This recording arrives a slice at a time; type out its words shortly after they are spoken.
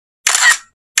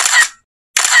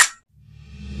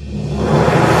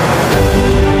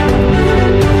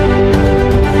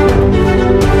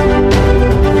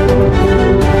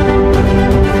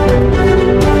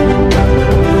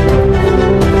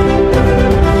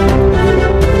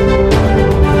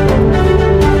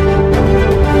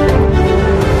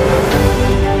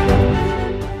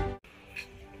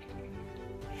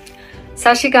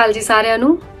सत श्री अकाल जी सारिਆਂ ਨੂੰ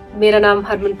मेरा नाम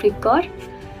Harmanpreet Kaur.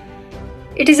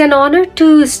 It is an honor to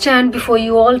stand before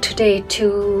you all today to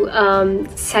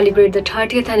celebrate the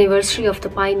 30th anniversary of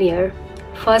the Pioneer.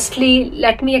 Firstly,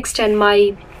 let me extend my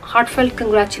heartfelt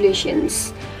congratulations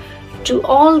to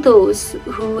all those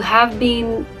who have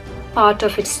been part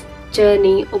of its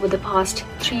journey over the past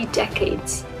 3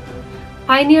 decades.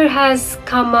 Pioneer has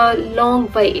come a long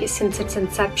way since its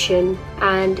inception,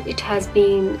 and it has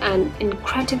been an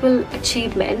incredible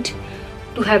achievement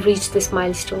to have reached this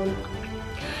milestone.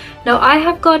 Now, I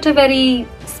have got a very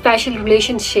special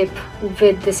relationship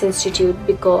with this institute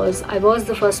because I was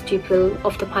the first pupil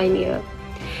of the Pioneer,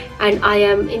 and I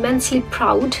am immensely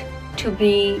proud to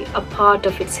be a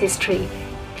part of its history.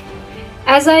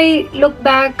 As I look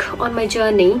back on my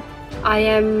journey, I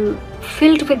am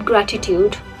filled with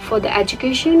gratitude for the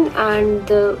education and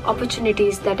the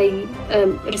opportunities that I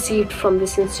received from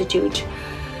this institute.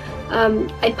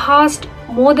 I passed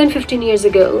more than 15 years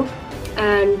ago,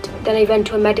 and then I went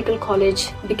to a medical college,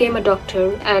 became a doctor,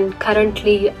 and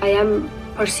currently I am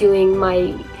pursuing my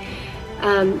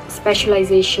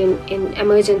specialization in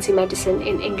emergency medicine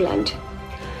in England.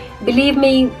 Believe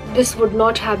me, this would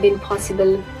not have been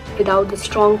possible without the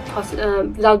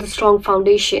strong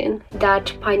foundation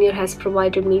that Pioneer has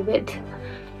provided me with.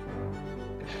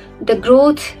 The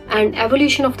growth and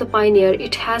evolution of the Pioneer,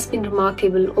 it has been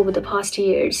remarkable over the past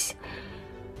years.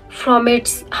 From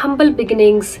its humble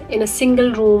beginnings in a single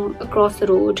room across the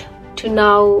road to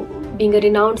now being a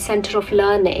renowned center of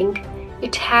learning,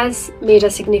 it has made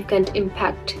a significant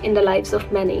impact in the lives of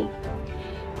many.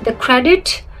 The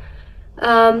credit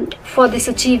for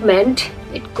this achievement,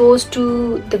 it goes to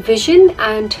the vision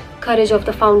and courage of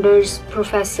the founders,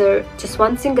 Professor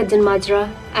Gajjan Majra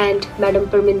and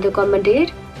Madam Parminder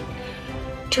Kaur,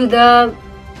 to the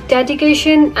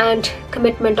dedication and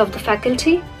commitment of the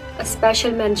faculty. A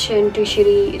special mention to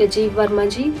Shri Rajiv Verma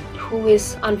ji, who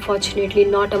is unfortunately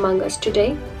not among us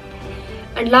today.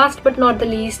 And last but not the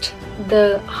least,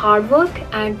 the hard work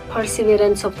and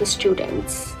perseverance of the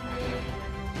students.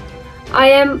 I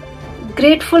am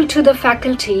grateful to the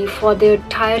faculty for their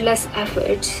tireless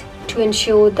efforts to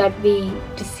ensure that we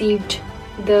received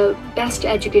the best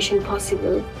education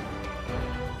possible.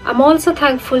 I'm also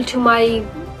thankful to my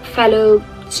fellow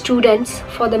students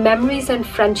for the memories and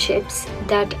friendships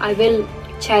that I will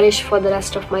cherish for the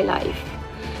rest of my life.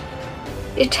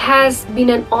 It has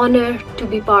been an honor to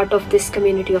be part of this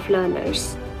community of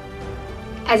learners.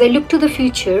 As I look to the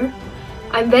future,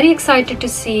 I'm very excited to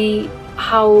see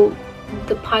how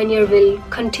the Pioneer will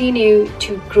continue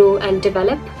to grow and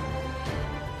develop.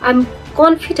 I'm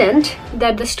confident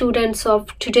that the students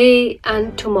of today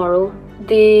and tomorrow,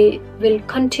 they will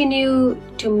continue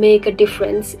to make a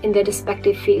difference in their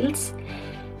respective fields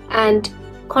and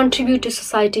contribute to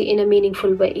society in a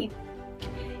meaningful way.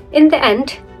 In the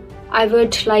end, I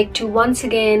would like to once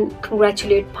again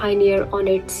congratulate Pioneer on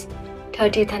its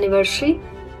 30th anniversary.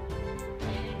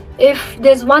 If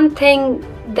there's one thing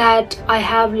that I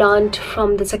have learned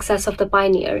from the success of the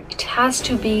Pioneer, it has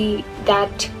to be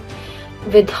that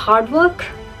with hard work,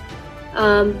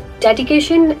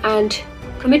 dedication and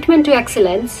commitment to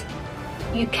excellence,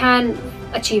 you can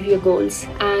achieve your goals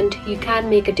and you can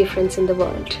make a difference in the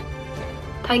world.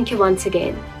 Thank you once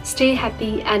again. Stay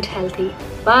happy and healthy.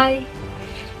 Bye.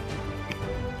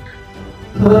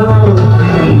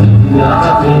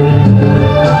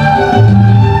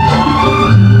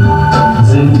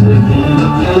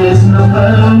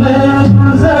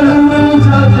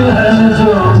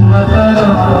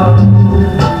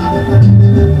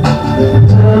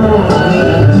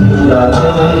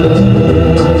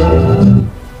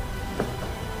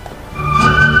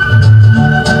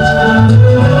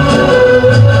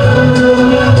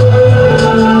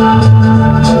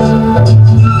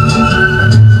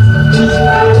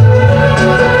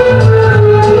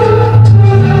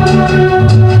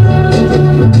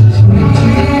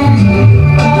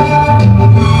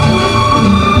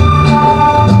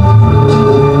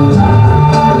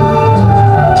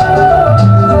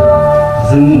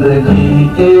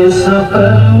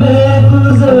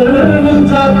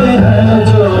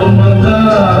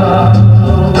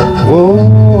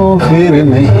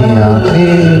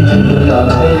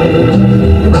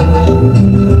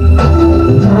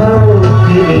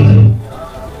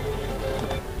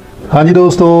 हाँ जी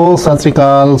दोस्तों, सत श्री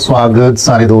अकाल। स्वागत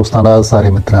सारे दोस्तों का, सारे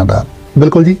मित्रों का।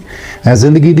 बिल्कुल जी,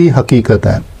 जिंदगी की हकीकत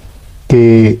है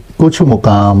कि कुछ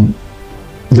मुकाम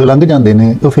जो लंघ जाते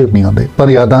हैं वो फिर नहीं आते, पर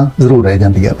यादां जरूर रह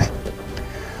जांदियां ने।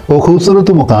 वो खूबसूरत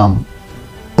मुकाम,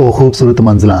 वो खूबसूरत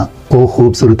मंजिलां, वो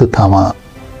खूबसूरत थावां,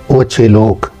 वो अच्छे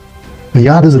लोग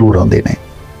याद जरूर आते हैं।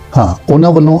 हाँ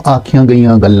उन्होंने वालों आखियां गई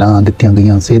गल्लां दित्तियां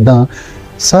गई सेधां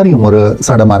सारी उम्र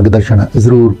साडा मार्गदर्शन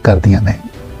जरूर करदियां ने।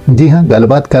 जी हाँ,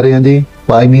 गलबात कर रहे हैं जी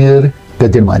पायनीयर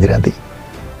गज्जन माजरा दी।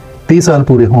 30 साल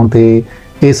पूरे होने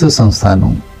ते इस संस्था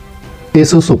नूं,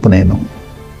 इस सुपने नूं,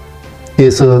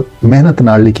 इस मेहनत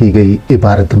नाल लिखी गई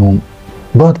इबारत नूं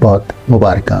बहुत बहुत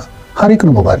मुबारकां, हर एक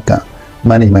नूं मुबारकां।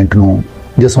 मैनेजमेंट नूं,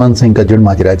 जसवंत सिंह गज्जन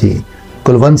माजरा जी,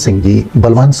 कुलवंत सिंह जी,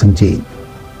 बलवंत सिंह जी,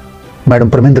 मैडम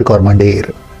परमिंदर कौर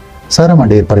मंडेर, सारा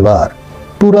मंडेर परिवार,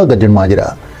 पूरा गज्जन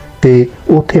माजरा ते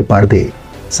उत्थे पढ़दे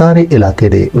सारे इलाके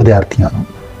दे विद्यार्थियों नूं,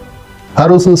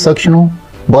 हर उस शख्स नूं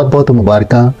बहुत बहुत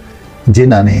मुबारकां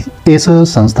जिन्हां ने इस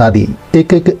संस्था दी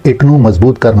एक एक इट नूं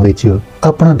मजबूत करन विच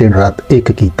अपना दिन रात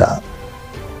एक कीता।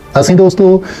 ਅਸੀਂ ਦੋਸਤੋ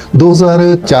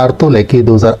 2004 ਤੋਂ ਲੈ ਕੇ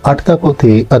 2008 ਤੱਕ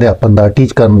ਉੱਥੇ ਅਧਿਆਪਨ ਦਾ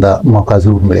ਟੀਚ ਕਰਨ ਦਾ ਮੌਕਾ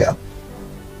ਜ਼ਰੂਰ ਮਿਲਿਆ।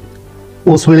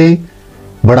 ਉਸ ਵੇਲੇ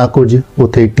ਬੜਾ ਕੁਝ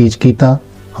ਉੱਥੇ ਟੀਚ ਕੀਤਾ।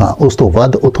 ਹਾਂ, ਉਸ ਤੋਂ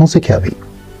ਵੱਧ ਉੱਥੋਂ ਸਿੱਖਿਆ ਵੀ।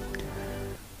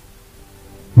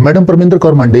 ਮੈਡਮ ਪਰਮਿੰਦਰ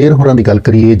ਕੌਰ ਮੰਡੇਰ ਹੋਰਾਂ ਦੀ ਗੱਲ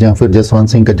ਕਰੀਏ ਜਾਂ ਫਿਰ ਜਸਵੰਤ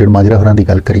ਸਿੰਘ ਗੱਜਣ ਮਾਜਰਾ ਹੋਰਾਂ ਦੀ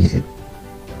ਗੱਲ ਕਰੀਏ,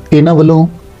 ਇਹਨਾਂ ਵੱਲੋਂ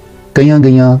ਕਈਆਂ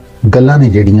ਗਈਆਂ ਗੱਲਾਂ ਨੇ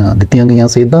ਜਿਹੜੀਆਂ ਦਿੱਤੀਆਂ ਗਈਆਂ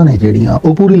ਸੇਧਾਂ ਨੇ ਜਿਹੜੀਆਂ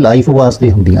ਉਹ ਪੂਰੀ ਲਾਈਫ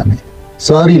ਵਾਸਤੇ ਹੁੰਦੀਆਂ ਨੇ।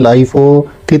 ਸਾਰੀ ਲਾਈਫ ਉਹ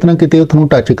ਕਿਤੇ ਨਾ ਕਿਤੇ ਤੁਹਾਨੂੰ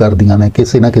ਟੱਚ ਕਰਦੀਆਂ ਨੇ।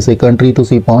 ਕਿਸੇ ਨਾ ਕਿਸੇ ਕੰਟਰੀ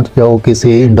ਤੁਸੀਂ ਪਹੁੰਚ ਜਾਓ,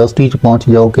 ਕਿਸੇ ਇੰਡਸਟਰੀ 'ਚ ਪਹੁੰਚ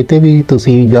ਜਾਓ, ਕਿਤੇ ਵੀ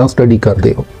ਤੁਸੀਂ ਜਾਂ ਸਟੱਡੀ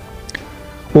ਕਰਦੇ ਹੋ,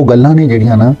 ਉਹ ਗੱਲਾਂ ਨੇ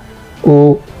ਜਿਹੜੀਆਂ ਨਾ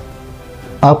ਉਹ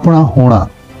ਆਪਣਾ ਹੋਣਾ,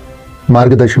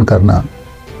 ਮਾਰਗਦਰਸ਼ਨ ਕਰਨਾ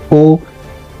ਉਹ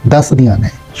ਦੱਸਦੀਆਂ ਨੇ,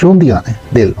 ਛੂਹਦੀਆਂ ਨੇ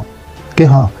ਦਿਲ ਨੂੰ ਕਿ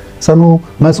ਹਾਂ ਸਾਨੂੰ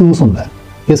ਮਹਿਸੂਸ ਹੁੰਦਾ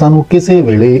ਕਿ ਸਾਨੂੰ ਕਿਸੇ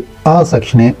ਵੇਲੇ ਆਹ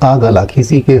ਸ਼ਖਸ ਨੇ ਆਹ ਗੱਲ ਆਖੀ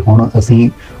ਸੀ ਕਿ ਹੁਣ ਅਸੀਂ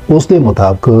ਉਸ ਦੇ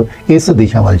ਮੁਤਾਬਕ ਇਸ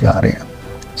ਦਿਸ਼ਾ ਵੱਲ ਜਾ ਰਹੇ ਹਾਂ।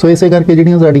 ਸੋ ਇਸੇ ਕਰਕੇ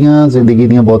ਜਿਹੜੀਆਂ ਸਾਡੀਆਂ ਜ਼ਿੰਦਗੀ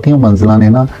ਦੀਆਂ ਬਹੁਤੀਆਂ ਮੰਜ਼ਿਲਾਂ ਨੇ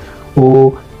ਨਾ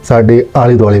ਉਹ ਸਾਡੇ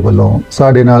ਆਲੇ ਦੁਆਲੇ ਵੱਲੋਂ,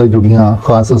 ਸਾਡੇ ਨਾਲ ਜੁੜੀਆਂ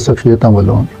ਖਾਸ ਸ਼ਖਸੀਅਤਾਂ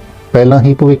ਵੱਲੋਂ ਪਹਿਲਾਂ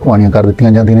ਹੀ ਭਵਿੱਖਬਾਣੀਆਂ ਕਰ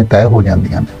ਦਿੱਤੀਆਂ ਜਾਂਦੀਆਂ ਨੇ, ਤੈਅ ਹੋ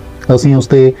ਜਾਂਦੀਆਂ ਨੇ। ਅਸੀਂ ਉਸ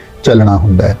 'ਤੇ ਚੱਲਣਾ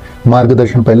ਹੁੰਦਾ ਹੈ,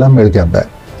 ਮਾਰਗਦਰਸ਼ਨ ਪਹਿਲਾਂ ਮਿਲ ਜਾਂਦਾ ਹੈ।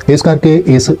 ਇਸ ਕਰਕੇ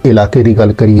ਇਸ ਇਲਾਕੇ ਦੀ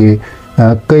ਗੱਲ ਕਰੀਏ,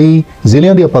 ਕਈ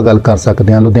ਜ਼ਿਲ੍ਹਿਆਂ ਦੀ ਆਪਾਂ ਗੱਲ ਕਰ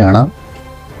ਸਕਦੇ ਹਾਂ। ਲੁਧਿਆਣਾ,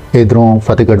 ਇੱਧਰੋਂ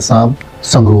ਫਤਿਹਗੜ੍ਹ ਸਾਹਿਬ,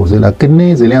 ਸੰਗਰੂਰ ਜ਼ਿਲ੍ਹਾ,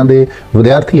 ਕਿੰਨੇ ਜ਼ਿਲ੍ਹਿਆਂ ਦੇ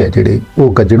ਵਿਦਿਆਰਥੀ ਹੈ ਜਿਹੜੇ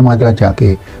ਉਹ ਗੱਜਣ ਮਾਜਰਾ ਜਾ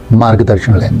ਕੇ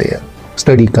ਮਾਰਗਦਰਸ਼ਨ ਲੈਂਦੇ ਆ,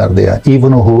 ਸਟੱਡੀ ਕਰਦੇ ਆ।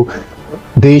 ਈਵਨ ਉਹ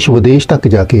ਦੇਸ਼ ਵਿਦੇਸ਼ ਤੱਕ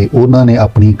ਜਾ ਕੇ ਉਹਨਾਂ ਨੇ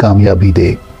ਆਪਣੀ ਕਾਮਯਾਬੀ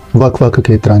ਦੇ ਵੱਖ-ਵੱਖ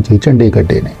ਖੇਤਰਾਂ 'ਚ ਝੰਡੇ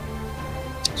ਕੱਢੇ ਨੇ।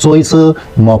 ਸੋ ਇਸ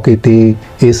ਮੌਕੇ 'ਤੇ,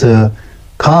 ਇਸ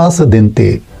ਖਾਸ ਦਿਨ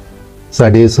 'ਤੇ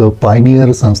ਸਾਡੇ ਇਸ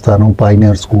ਪਾਇਨੀਅਰ ਸੰਸਥਾ ਨੂੰ,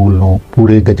 ਪਾਇਨੀਅਰ ਸਕੂਲ ਨੂੰ,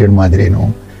 ਪੂਰੇ ਗੱਜਣ ਮਾਜਰੇ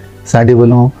ਨੂੰ ਸਾਡੇ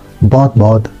ਵੱਲੋਂ ਬਹੁਤ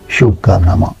ਬਹੁਤ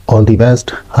ਸ਼ੁਭਕਾਮਨਾਵਾਂ। ਆਲ ਦੀ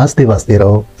ਬੈਸਟ। ਹੱਸਦੇ ਵਸਦੇ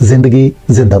ਰਹੋ। ਜ਼ਿੰਦਗੀ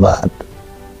ਜ਼ਿੰਦਾਬਾਦ।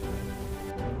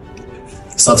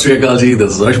 ਸਤਿ ਸ਼੍ਰੀ ਅਕਾਲ ਜੀ,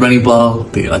 ਦਿਸ ਇਜ਼ ਰਸ਼ਮਣੀਪਾਲ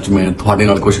ਤੇ ਅੱਜ ਮੈਂ ਤੁਹਾਡੇ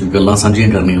ਨਾਲ ਕੁਝ ਗੱਲਾਂ ਸਾਂਝੀਆਂ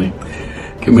ਕਰਨੀਆਂ ਨੇ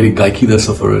ਕਿ ਮੇਰੀ ਗਾਇਕੀ ਦਾ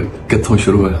ਸਫ਼ਰ ਕਿੱਥੋਂ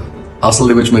ਸ਼ੁਰੂ ਹੋਇਆ। ਅਸਲ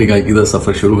ਦੇ ਵਿੱਚ ਮੇਰੀ ਗਾਇਕੀ ਦਾ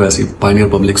ਸਫ਼ਰ ਸ਼ੁਰੂ ਹੋਇਆ ਸੀ ਪਾਇਨੀਅਰ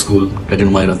ਪਬਲਿਕ ਸਕੂਲ ਗਜਨ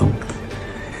ਮਾਜਰਾ ਤੋਂ।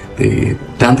 ਤੇ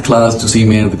 10th ਕਲਾਸ 'ਚ ਸੀ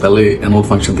ਮੈਂ, ਤੇ ਪਹਿਲੇ ਐਨੂਅਲ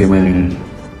ਫੰਕਸ਼ਨ ਤੇ ਮੈਂ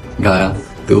ਗਾਇਆ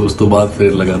ਤੇ ਉਸ ਤੋਂ ਬਾਅਦ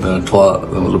ਫਿਰ ਲਗਾਤਾਰ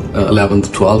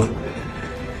 11th 12th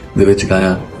ਦੇ ਵਿੱਚ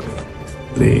ਗਾਇਆ।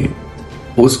 ਤੇ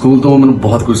ਉਸ ਸਕੂਲ ਤੋਂ ਮੈਨੂੰ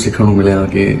ਬਹੁਤ ਕੁਝ ਸਿੱਖਣ ਨੂੰ ਮਿਲਿਆ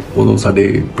ਕਿ ਉਦੋਂ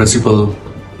ਸਾਡੇ ਪ੍ਰਿੰਸੀਪਲ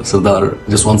ਸਰਦਾਰ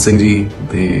ਜਸਵੰਤ ਸਿੰਘ ਜੀ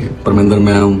ਤੇ ਪਰਮਿੰਦਰ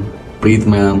ਮੈਮ, ਪ੍ਰੀਤ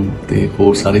ਮੈਮ ਤੇ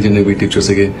ਹੋਰ ਸਾਰੇ ਜਿੰਨੇ ਵੀ ਟੀਚਰ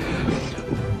ਸੀਗੇ,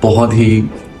 ਬਹੁਤ ਹੀ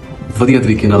ਵਧੀਆ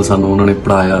ਤਰੀਕੇ ਨਾਲ ਸਾਨੂੰ ਉਹਨਾਂ ਨੇ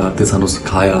ਪੜ੍ਹਾਇਆ ਤੇ ਸਾਨੂੰ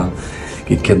ਸਿਖਾਇਆ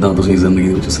ਕਿ ਕਿੱਦਾਂ ਤੁਸੀਂ ਜ਼ਿੰਦਗੀ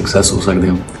ਦੇ ਵਿੱਚ ਸਕਸੈਸ ਹੋ ਸਕਦੇ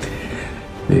ਹੋ।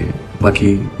 ਤੇ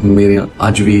ਬਾਕੀ ਮੇਰੇ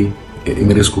ਅੱਜ ਵੀ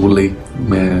ਮੇਰੇ ਸਕੂਲ ਲਈ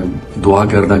ਮੈਂ ਦੁਆ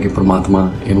ਕਰਦਾ ਕਿ ਪ੍ਰਮਾਤਮਾ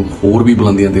ਇਹਨੂੰ ਹੋਰ ਵੀ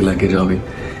ਬੁਲੰਦੀਆਂ 'ਤੇ ਲੈ ਕੇ ਜਾਵੇ।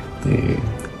 ਤੇ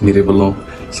ਮੇਰੇ ਵੱਲੋਂ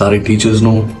ਸਾਰੇ ਟੀਚਰਸ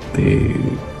ਨੂੰ ਤੇ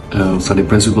ਸਾਡੇ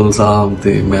ਪ੍ਰਿੰਸੀਪਲ ਸਾਹਿਬ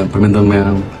ਤੇ ਮੈਂ ਪਰਮਿੰਦਰ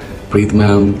ਮੈਮ, ਪ੍ਰੀਤ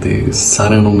ਮੈਮ ਤੇ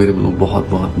ਸਾਰਿਆਂ ਨੂੰ ਮੇਰੇ ਵੱਲੋਂ ਬਹੁਤ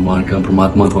ਬਹੁਤ ਮੁਬਾਰਕਾਂ।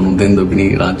 ਪ੍ਰਮਾਤਮਾ ਤੁਹਾਨੂੰ ਦਿਨ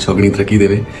ਦੁਗਣੀ ਰਾਤ ਚੌਗਣੀ ਤਰੱਕੀ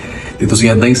ਦੇਵੇ ਤੇ ਤੁਸੀਂ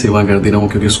ਇੱਦਾਂ ਹੀ ਸੇਵਾ ਕਰਦੇ ਰਹੋ,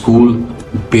 ਕਿਉਂਕਿ ਸਕੂਲ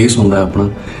ਬੇਸ ਹੁੰਦਾ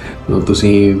ਆਪਣਾ।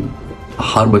 ਤੁਸੀਂ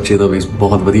ਹਰ ਬੱਚੇ ਦਾ ਬੇਸ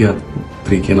ਬਹੁਤ ਵਧੀਆ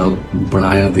ਤਰੀਕੇ ਨਾਲ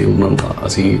ਬਣਾਇਆ ਤੇ ਉਹਨਾਂ ਨੂੰ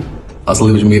ਅਸੀਂ ਅਸਲ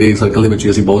ਦੇ ਵਿੱਚ ਮੇਰੇ ਸਰਕਲ ਦੇ ਵਿੱਚ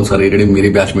ਅਸੀਂ ਬਹੁਤ ਸਾਰੇ ਜਿਹੜੇ ਮੇਰੇ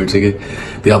ਬੈਚਮੇਟ ਸੀਗੇ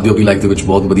ਤੇ ਆਪਦੀ ਆਪਣੀ ਲਾਈਫ ਦੇ ਵਿੱਚ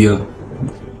ਬਹੁਤ ਵਧੀਆ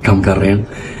ਕੰਮ ਕਰ ਰਹੇ ਹਾਂ।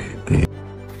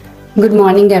 Good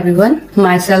morning everyone,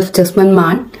 myself Jasman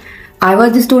Maan. I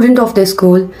was the student of this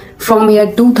school from year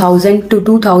 2004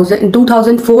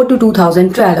 to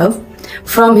 2012.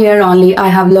 From here only I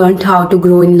have learned how to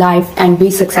grow in life and be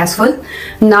successful.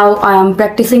 Now I am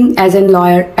practicing as a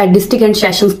lawyer at District and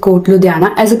Sessions Court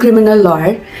Ludhiana as a criminal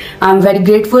lawyer. I am very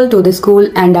grateful to the school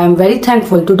and I am very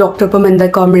thankful to Dr. Parminder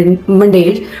Kaur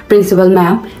Mandir, Principal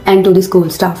Ma'am, and to the school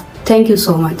staff. Thank you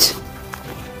so much.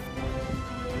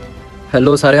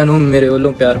 Hello ਸਾਰਿਆਂ ਨੂੰ ਮੇਰੇ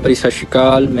ਵੱਲੋਂ ਪਿਆਰ ਭਰੀ ਸਤਿ ਸ਼੍ਰੀ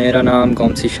ਅਕਾਲ। ਮੇਰਾ ਨਾਮ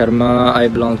ਕੌਮਸੀ ਸ਼ਰਮਾ। ਆਈ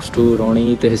belongs to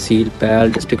Rauni, tehsil ਪੈਲ,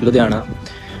 district Ludhiana.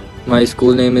 My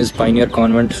school name is pioneer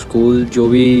convent school, ਜੋ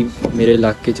ਵੀ ਮੇਰੇ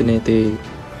ਇਲਾਕੇ 'ਚ ਨੇ ਤੇ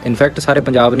ਇਨਫੈਕਟ ਸਾਰੇ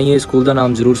ਪੰਜਾਬ ਨੇ ਇਹ ਸਕੂਲ ਦਾ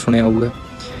ਨਾਮ ਜ਼ਰੂਰ ਸੁਣਿਆ ਹੋਊਗਾ,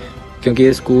 ਕਿਉਂਕਿ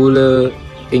ਇਹ ਸਕੂਲ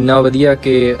ਇੰਨਾ ਵਧੀਆ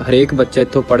ਕਿ ਹਰੇਕ ਬੱਚਾ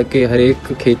ਇੱਥੋਂ ਪੜ੍ਹ ਕੇ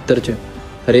ਹਰੇਕ ਖੇਤਰ 'ਚ,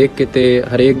 ਹਰੇਕ ਕਿਤੇ,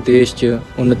 ਹਰੇਕ ਦੇਸ਼ 'ਚ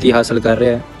ਉੱਨਤੀ ਹਾਸਲ ਕਰ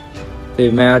ਰਿਹਾ। ਅਤੇ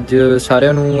ਮੈਂ ਅੱਜ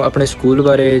ਸਾਰਿਆਂ ਨੂੰ ਆਪਣੇ ਸਕੂਲ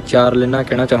ਬਾਰੇ 4 ਲਾਈਨਾਂ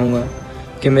ਕਹਿਣਾ ਚਾਹੂੰਗਾ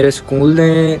ਕਿ ਮੇਰੇ ਸਕੂਲ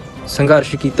ਨੇ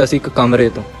ਸੰਘਰਸ਼ ਕੀਤਾ ਸੀ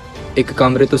ਇੱਕ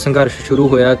ਕਮਰੇ ਤੋਂ ਸੰਘਰਸ਼ ਸ਼ੁਰੂ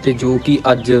ਹੋਇਆ ਤੇ ਜੋ ਕਿ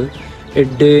ਅੱਜ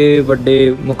ਐਡੇ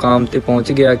ਵੱਡੇ ਮੁਕਾਮ ਤੇ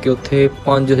ਪਹੁੰਚ ਗਿਆ ਕਿ ਉੱਥੇ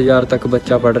 5000 ਤੱਕ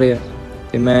ਬੱਚਾ ਪੜ੍ਹ ਰਿਹਾ।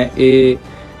 ਤੇ ਮੈਂ ਇਹ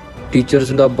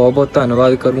ਟੀਚਰਸ ਦਾ ਬਹੁਤ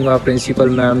ਧੰਨਵਾਦ ਕਰੂੰਗਾ। Principal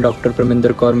ma'am doctor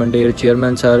Parminder Kaur Mander,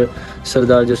 chairman sir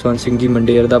ਸਰਦਾਰ ਜਸਵੰਤ ਸਿੰਘ ਜੀ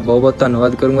ਮੰਡੇਰ ਦਾ ਬਹੁਤ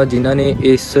ਧੰਨਵਾਦ ਕਰੂੰਗਾ, ਜਿਨ੍ਹਾਂ ਨੇ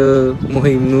ਇਸ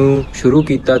ਮੁਹਿੰਮ ਨੂੰ ਸ਼ੁਰੂ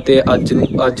ਕੀਤਾ ਤੇ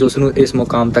ਅੱਜ ਉਸ ਨੂੰ ਇਸ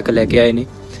ਮੁਕਾਮ ਤੱਕ ਲੈ ਕੇ ਆਏ ਨੇ।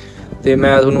 ਤੇ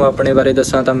ਮੈਂ ਤੁਹਾਨੂੰ ਆਪਣੇ ਬਾਰੇ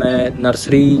ਦੱਸਾਂ ਤਾਂ ਮੈਂ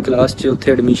ਨਰਸਰੀ ਕਲਾਸ 'ਚ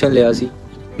ਉੱਥੇ ਐਡਮਿਸ਼ਨ ਲਿਆ ਸੀ।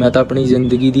 ਮੈਂ ਤਾਂ ਆਪਣੀ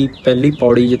ਜ਼ਿੰਦਗੀ ਦੀ ਪਹਿਲੀ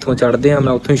ਪੌੜੀ ਜਿੱਥੋਂ ਚੜ੍ਹਦੇ ਹਾਂ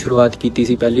ਮੈਂ ਉੱਥੋਂ ਹੀ ਸ਼ੁਰੂਆਤ ਕੀਤੀ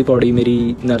ਸੀ। ਪਹਿਲੀ ਪੌੜੀ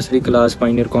ਮੇਰੀ nursery class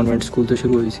pioneer convent school ਤੋਂ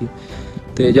ਸ਼ੁਰੂ ਹੋਈ ਸੀ।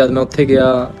 ਤੇ ਜਦ ਮੈਂ ਉੱਥੇ ਗਿਆ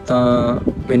ਤਾਂ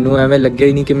ਮੈਨੂੰ ਐਵੇਂ ਲੱਗਿਆ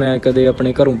ਹੀ ਨਹੀਂ ਕਿ ਮੈਂ ਕਦੇ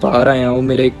ਆਪਣੇ ਘਰੋਂ ਬਾਹਰ ਆਇਆ। ਉਹ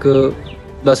ਮੇਰੇ ਇੱਕ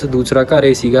ਬਸ ਦੂਸਰਾ ਘਰ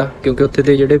ਹੀ ਸੀਗਾ, ਕਿਉਂਕਿ ਉੱਥੇ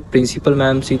ਦੇ ਜਿਹੜੇ ਪ੍ਰਿੰਸੀਪਲ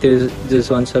ਮੈਮ ਸੀ ਤੇ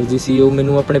ਜਸਵੰਤ ਸਰ ਜੀ ਸੀ, ਉਹ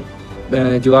ਮੈਨੂੰ ਆਪਣੇ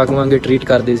ਜਵਾਕ ਵਾਂਗੇ ਟਰੀਟ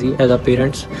ਕਰਦੇ ਸੀ। ਐਜ਼ ਆ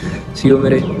ਪੇਰੈਂਟਸ ਸੀ ਉਹ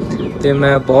ਮੇਰੇ। ਤੇ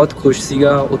ਮੈਂ ਬਹੁਤ ਖੁਸ਼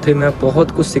ਸੀਗਾ ਉੱਥੇ। ਮੈਂ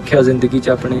ਬਹੁਤ ਕੁਝ ਸਿੱਖਿਆ ਜ਼ਿੰਦਗੀ 'ਚ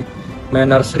ਆਪਣੇ। ਮੈਂ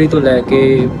ਨਰਸਰੀ ਤੋਂ ਲੈ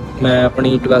ਕੇ ਮੈਂ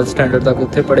ਆਪਣੀ 12th ਸਟੈਂਡਰਡ ਤੱਕ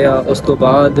ਉੱਥੇ ਪੜ੍ਹਿਆ। ਉਸ ਤੋਂ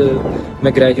ਬਾਅਦ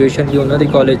ਮੈਂ ਗ੍ਰੈਜੂਏਸ਼ਨ ਵੀ ਉਹਨਾਂ ਦੀ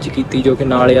ਕਾਲਜ 'ਚ ਕੀਤੀ, ਜੋ ਕਿ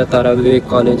ਨਾਲ ਆ ਤਾਰਾ ਵਿਵੇਕ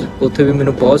ਕਾਲਜ। ਉੱਥੇ ਵੀ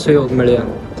ਮੈਨੂੰ ਬਹੁਤ ਸਹਿਯੋਗ ਮਿਲਿਆ।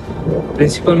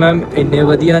 ਪ੍ਰਿੰਸੀਪਲ ਮੈਮ ਇੰਨੇ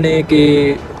ਵਧੀਆ ਨੇ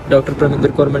ਕਿ ਡਾਕਟਰ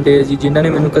ਪਰਮਿੰਦਰ ਕੌਰ ਮੰਡੇਰ ਜੀ, ਜਿਨ੍ਹਾਂ ਨੇ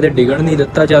ਮੈਨੂੰ ਕਦੇ ਡਿੱਗਣ ਨਹੀਂ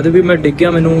ਦਿੱਤਾ। ਜਦ ਵੀ ਮੈਂ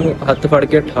ਡਿੱਗਿਆ ਮੈਨੂੰ ਹੱਥ ਫੜ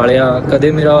ਕੇ ਠਾਲਿਆ,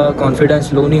 ਕਦੇ ਮੇਰਾ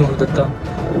ਕੌਨਫੀਡੈਂਸ ਲੋ ਨਹੀਂ ਹੋਣ ਦਿੱਤਾ।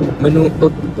 ਮੈਨੂੰ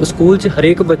ਸਕੂਲ 'ਚ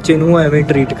ਹਰੇਕ ਬੱਚੇ ਨੂੰ ਐਵੇਂ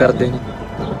ਟਰੀਟ ਕਰਦੇ ਨੇ।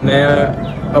 ਮੈਂ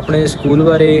ਆਪਣੇ ਸਕੂਲ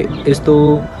ਬਾਰੇ ਇਸ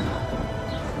ਤੋਂ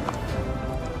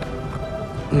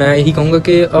ਮੈਂ ਇਹੀ ਕਹੂੰਗਾ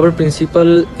ਕਿ hour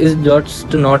principal is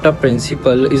just not a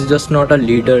principal, is just not a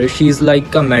leader, she is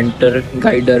like a mentor,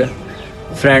 guider,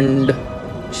 friend.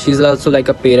 She's also like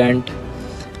a parent.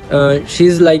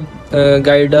 She's like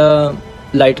guide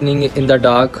lightning in the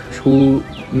dark who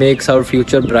makes our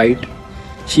future bright.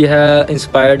 She has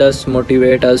inspired us,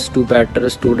 motivate us to better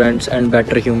students and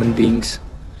better human beings.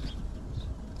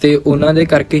 ਤੇ ਉਹਨਾਂ ਦੇ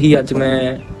ਕਰਕੇ ਹੀ ਅੱਜ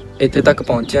ਮੈਂ ਇੱਥੇ ਤੱਕ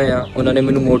ਪਹੁੰਚਿਆ ਆ। ਉਹਨਾਂ ਨੇ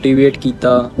ਮੈਨੂੰ ਮੋਟੀਵੇਟ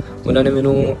ਕੀਤਾ, ਉਹਨਾਂ ਨੇ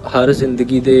ਮੈਨੂੰ ਹਰ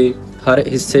ਜ਼ਿੰਦਗੀ ਦੇ ਹਰ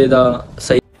ਹਿੱਸੇ ਦਾ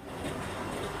ਸਹੀ।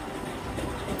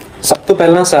 ਸਭ ਤੋਂ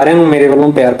ਪਹਿਲਾਂ ਸਾਰਿਆਂ ਨੂੰ ਮੇਰੇ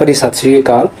ਵੱਲੋਂ ਪਿਆਰ ਭਰੀ ਸਤਿ ਸ਼੍ਰੀ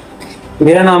ਅਕਾਲ।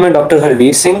 ਮੇਰਾ ਨਾਮ ਹੈ ਡਾਕਟਰ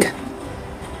ਹਰਵੀਰ ਸਿੰਘ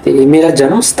ਤੇ ਮੇਰਾ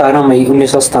ਜਨਮ 17 ਮਈ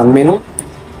 1997 ਨੂੰ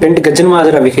ਪਿੰਡ ਗੱਜਨ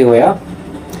ਮਾਜਰਾ ਵਿਖੇ ਹੋਇਆ।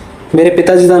 ਮੇਰੇ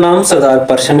ਪਿਤਾ ਜੀ ਦਾ ਨਾਮ ਸਰਦਾਰ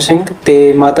ਪਰਸ਼ਨ ਸਿੰਘ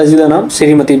ਤੇ ਮਾਤਾ ਜੀ ਦਾ ਨਾਮ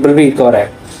ਸ਼੍ਰੀਮਤੀ ਬਲਵੀਰ ਕੌਰ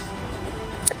ਹੈ।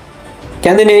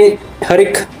 ਕਹਿੰਦੇ ਨੇ ਹਰ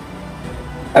ਇੱਕ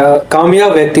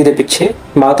ਕਾਮਯਾਬ ਵਿਅਕਤੀ ਦੇ ਪਿੱਛੇ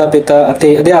ਮਾਤਾ ਪਿਤਾ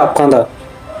ਅਤੇ ਅਧਿਆਪਕਾਂ ਦਾ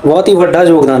ਬਹੁਤ ਹੀ ਵੱਡਾ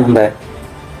ਯੋਗਦਾਨ ਹੁੰਦਾ ਹੈ।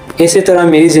 ਇਸੇ ਤਰ੍ਹਾਂ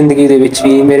ਮੇਰੀ ਜ਼ਿੰਦਗੀ ਦੇ ਵਿੱਚ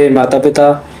ਵੀ ਮੇਰੇ ਮਾਤਾ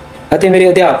ਪਿਤਾ ਅਤੇ ਮੇਰੇ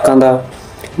ਅਧਿਆਪਕਾਂ ਦਾ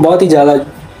ਬਹੁਤ ਹੀ ਜ਼ਿਆਦਾ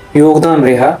ਯੋਗਦਾਨ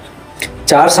ਰਿਹਾ।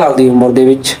 4 ਸਾਲ ਦੀ ਉਮਰ ਦੇ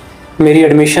ਵਿੱਚ ਮੇਰੀ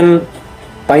admission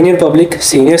pioneer public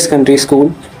senior secondary school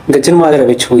Gajjan Majra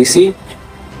ਵਿੱਚ ਹੋਈ ਸੀ,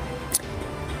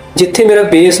 ਜਿੱਥੇ ਮੇਰਾ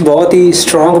ਬੇਸ ਬਹੁਤ ਹੀ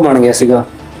ਸਟਰੋਂਗ ਬਣ ਗਿਆ ਸੀਗਾ।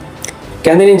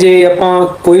 ਕਹਿੰਦੇ ਨੇ ਜੇ ਆਪਾਂ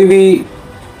ਕੋਈ ਵੀ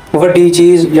ਵੱਡੀ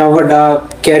ਚੀਜ਼ ਜਾਂ ਵੱਡਾ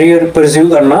ਕੈਰੀਅਰ ਪਰਸਿਊ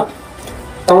ਕਰਨਾ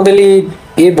ਤਾਂ ਉਹਦੇ ਲਈ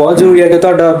ਇਹ ਬਹੁਤ ਜ਼ਰੂਰੀ ਹੈ ਕਿ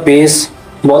ਤੁਹਾਡਾ ਬੇਸ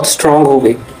ਬਹੁਤ ਸਟਰੋਂਗ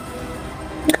ਹੋਵੇ।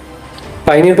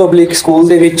 ਪਾਈਨੀਅਰ ਪਬਲਿਕ ਸਕੂਲ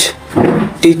ਦੇ ਵਿੱਚ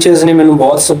ਟੀਚਰਸ ਨੇ ਮੈਨੂੰ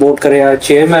ਬਹੁਤ ਸਪੋਰਟ ਕਰਿਆ।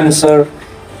 ਚੇਅਰਮੈਨ ਸਰ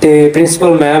ਤੇ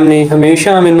ਪ੍ਰਿੰਸੀਪਲ ਮੈਮ ਨੇ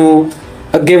ਹਮੇਸ਼ਾ ਮੈਨੂੰ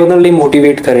ਅੱਗੇ ਵਧਣ ਲਈ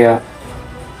ਮੋਟੀਵੇਟ ਕਰਿਆ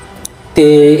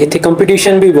ਤੇ ਇੱਥੇ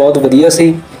ਕੰਪੀਟੀਸ਼ਨ ਵੀ ਬਹੁਤ ਵਧੀਆ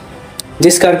ਸੀ,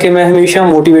 ਜਿਸ ਕਰਕੇ ਮੈਂ ਹਮੇਸ਼ਾ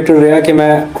ਮੋਟੀਵੇਟਡ ਰਿਹਾ ਕਿ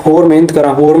ਮੈਂ ਹੋਰ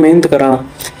ਮਿਹਨਤ ਕਰਾਂ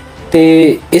ਤੇ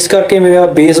ਇਸ ਕਰਕੇ ਮੇਰਾ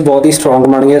ਬੇਸ ਬਹੁਤ ਹੀ ਸਟਰੋਂਗ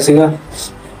ਬਣ ਗਿਆ ਸੀਗਾ।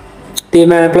 ਤੇ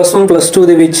ਮੈਂ +1 +2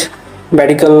 ਦੇ ਵਿੱਚ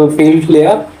ਮੈਡੀਕਲ ਫੀਲਡ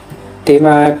ਲਿਆ ਤੇ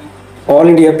ਮੈਂ ਆਲ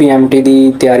ਇੰਡੀਆ PMT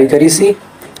ਦੀ ਤਿਆਰੀ ਕਰੀ ਸੀ,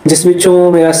 ਜਿਸ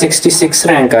ਵਿੱਚੋਂ ਮੇਰਾ 66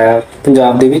 ਰੈਂਕ ਆਇਆ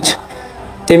ਪੰਜਾਬ ਦੇ ਵਿੱਚ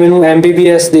ਤੇ ਮੈਨੂੰ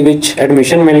MBBS ਦੇ ਵਿੱਚ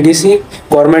ਐਡਮਿਸ਼ਨ ਮਿਲ ਗਈ ਸੀ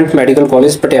ਗਵਰਨਮੈਂਟ ਮੈਡੀਕਲ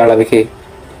ਕਾਲਜ ਪਟਿਆਲਾ ਵਿਖੇ।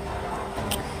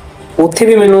 ਉੱਥੇ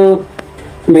ਵੀ ਮੈਨੂੰ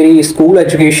ਮੇਰੀ ਸਕੂਲ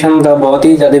ਐਜੂਕੇਸ਼ਨ ਦਾ ਬਹੁਤ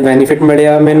ਹੀ ਜ਼ਿਆਦਾ ਬੈਨੀਫਿਟ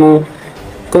ਮਿਲਿਆ। ਮੈਨੂੰ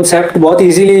ਕਨਸੈਪਟ ਬਹੁਤ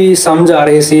ਈਜ਼ੀਲੀ ਸਮਝ ਆ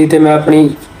ਰਹੇ ਸੀ ਤੇ ਮੈਂ ਆਪਣੀ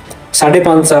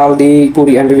 5.5 ਸਾਲ ਦੀ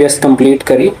ਪੂਰੀ MBBS ਕੰਪਲੀਟ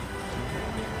ਕਰੀ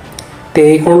ਤੇ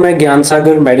ਹੁਣ ਮੈਂ ਗਿਆਨ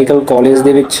ਸਾਗਰ ਮੈਡੀਕਲ ਕਾਲਜ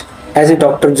ਦੇ ਵਿੱਚ ਐਜ਼ ਅ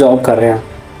ਡਾਕਟਰ ਜੌਬ ਕਰ ਰਿਹਾ।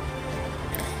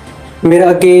 ਮੇਰਾ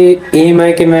ਅੱਗੇ ਏਮ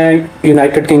ਹੈ ਕਿ ਮੈਂ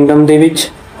ਯੂਨਾਈਟਿਡ ਕਿੰਗਡਮ ਦੇ ਵਿੱਚ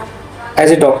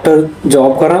ਐਜ਼ ਅ ਡਾਕਟਰ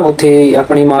ਜੌਬ ਕਰਾਂ, ਉੱਥੇ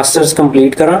ਆਪਣੀ ਮਾਸਟਰਸ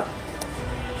ਕੰਪਲੀਟ ਕਰਾਂ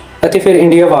ਅਤੇ ਫਿਰ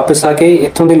ਇੰਡੀਆ ਵਾਪਸ ਆ ਕੇ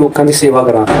ਇੱਥੋਂ ਦੇ ਲੋਕਾਂ ਦੀ ਸੇਵਾ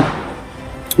ਕਰਾਂ।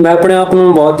 ਮੈਂ ਆਪਣੇ ਆਪ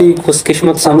ਨੂੰ ਬਹੁਤ ਹੀ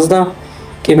ਖੁਸ਼ਕਿਸਮਤ ਸਮਝਦਾ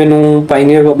ਕਿ ਮੈਨੂੰ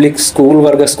ਪਾਈਨੀਅਰ ਪਬਲਿਕ ਸਕੂਲ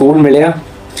ਵਰਗਾ ਸਕੂਲ ਮਿਲਿਆ।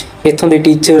 ਇੱਥੋਂ ਦੇ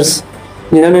ਟੀਚਰਸ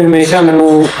ਜਿਨ੍ਹਾਂ ਨੇ ਹਮੇਸ਼ਾ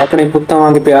ਮੈਨੂੰ ਆਪਣੇ ਪੁੱਤਾਂ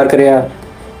ਵਾਂਗ ਪਿਆਰ ਕਰਿਆ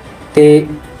ਤੇ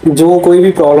ਜੋ ਕੋਈ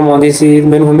ਵੀ ਪ੍ਰੋਬਲਮ ਆਉਂਦੀ ਸੀ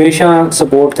ਮੈਨੂੰ ਹਮੇਸ਼ਾ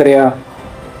ਸਪੋਰਟ ਕਰਿਆ।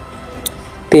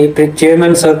 ਤੇ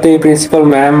ਚੇਅਰਮੈਨ ਸਰ ਤੇ ਪ੍ਰਿੰਸੀਪਲ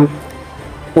ਮੈਮ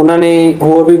ਉਹਨਾਂ ਨੇ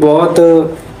ਹੋਰ ਵੀ ਬਹੁਤ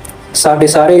ਸਾਡੇ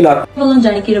ਸਾਰੇ ਇਲਾਕੇ ਵੱਲੋਂ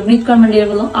ਜਾਣੀ ਕਿ ਰਵਨੀਤ ਕੌਰ ਮੰਡੇਰ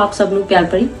ਵੱਲੋਂ ਆਪ ਸਭ ਨੂੰ ਪਿਆਰ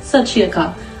ਭਰੀ ਸਤਿ ਸ਼੍ਰੀ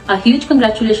ਅਕਾਲ। A huge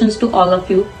congratulations to all of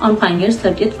you on Pioneers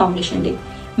 30th Foundation Day।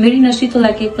 ਮੇਰੀ ਨਰਸਰੀ ਤੋਂ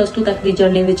ਲੈ ਕੇ +2 ਤੱਕ ਦੀ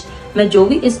ਜਰਨੀ ਵਿੱਚ मैं जो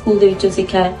भी इस स्कूल ਦੇ ਵਿੱਚੋਂ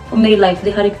ਸਿੱਖਿਆ ਹੈ ਉਹ ਮੇਰੀ ਲਾਈਫ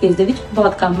ਦੇ ਹਰ ਇੱਕ ਫੇਜ਼ ਦੇ ਵਿੱਚ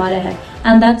ਬਹੁਤ ਕੰਮ ਆ ਰਿਹਾ ਹੈ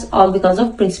and that's all because of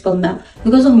principal ma'am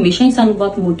because ਉਹ ਹਮੇਸ਼ਾ ਹੀ ਸਾਨੂੰ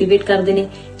ਬਹੁਤ ਮੋਟੀਵੇਟ ਕਰਦੇ ਨੇ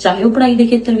ਚਾਹੇ ਉਹ ਪੜ੍ਹਾਈ ਦੇ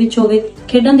ਖੇਤਰ ਵਿੱਚ ਹੋਵੇ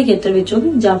ਖੇਡਾਂ ਦੇ ਖੇਤਰ ਵਿੱਚ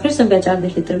ਹੋਵੇ ਜਾਂ ਫਿਰ ਸੱਭਿਆਚਾਰ ਦੇ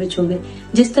ਖੇਤਰ ਵਿੱਚ ਹੋਵੇ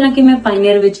ਜਿਸ ਤਰ੍ਹਾਂ ਕਿ ਮੈਂ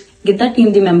ਪਾਇਨੀਅਰ ਵਿੱਚ ਗਿੱਧਾ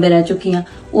ਟੀਮ ਦੀ ਮੈਂਬਰ ਰਹਿ ਚੁੱਕੀ ਹਾਂ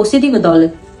ਉਸੇ ਦੀ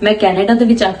ਬਦੌਲਤ मैं कैनेडा ਦੇ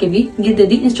ਵਿੱਚ ਆ ਕੇ ਵੀ ਗਿੱਧੇ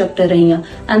ਦੀ ਇੰਸਟ੍ਰਕਟਰ ਰਹੀ ਹਾਂ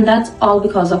and that's all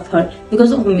because of her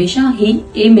because ਉਹ ਹਮੇਸ਼ਾ ਹੀ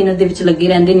ਇਹ ਮਿਹਨਤ ਦੇ ਵਿੱਚ ਲੱਗੇ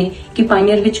ਰਹਿੰਦੇ ਨੇ ਕਿ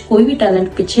ਪਾਇਨੀਅਰ ਵਿੱਚ ਕੋਈ ਵੀ ਟੈਲੈਂਟ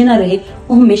ਪਿੱਛੇ ਨਾ ਰਹੇ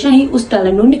ਉਹ ਹਮੇਸ਼ਾ ਹੀ ਉਸ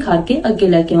ਟੈਲੈਂਟ ਨੂੰ ਨਿਖਾਰ ਕੇ ਅੱਗੇ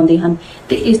ਲੈ ਕੇ ਆਉਂਦੇ ਹਨ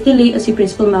ਤੇ ਇਸ ਦੇ ਲਈ ਅਸੀਂ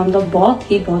ਪ੍ਰਿੰਸੀਪਲ ਮੈਮ ਦਾ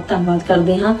ਬਹੁਤ ਧੰਨਵਾਦ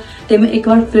ਕਰਦੇ ਹਾਂ ਤੇ ਮੈਂ ਇੱਕ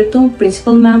ਵਾਰ ਫਿਰ ਤੋਂ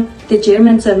ਪ੍ਰਿੰਸੀਪਲ ਮੈਮ ਤੇ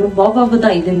ਚੇਅਰਮੈਨ ਸਰ ਨੂੰ ਬਹੁਤ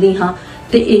ਵਧਾਈ ਦਿੰਦੀ ਹਾਂ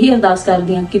ਤੇ ਇਹੀ ਅਰਦਾਸ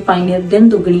ਕਰਦੀ ਹਾਂ ਕਿ ਪਾਇਨੀਅਰ ਦਿਨ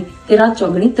ਦੁੱਗਣੀ ਤੇ ਰਾਤ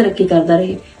ਚੌਗਣੀ ਤਰੱਕੀ ਕਰਦਾ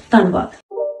ਰਹੇ ਧੰਨਵਾਦ।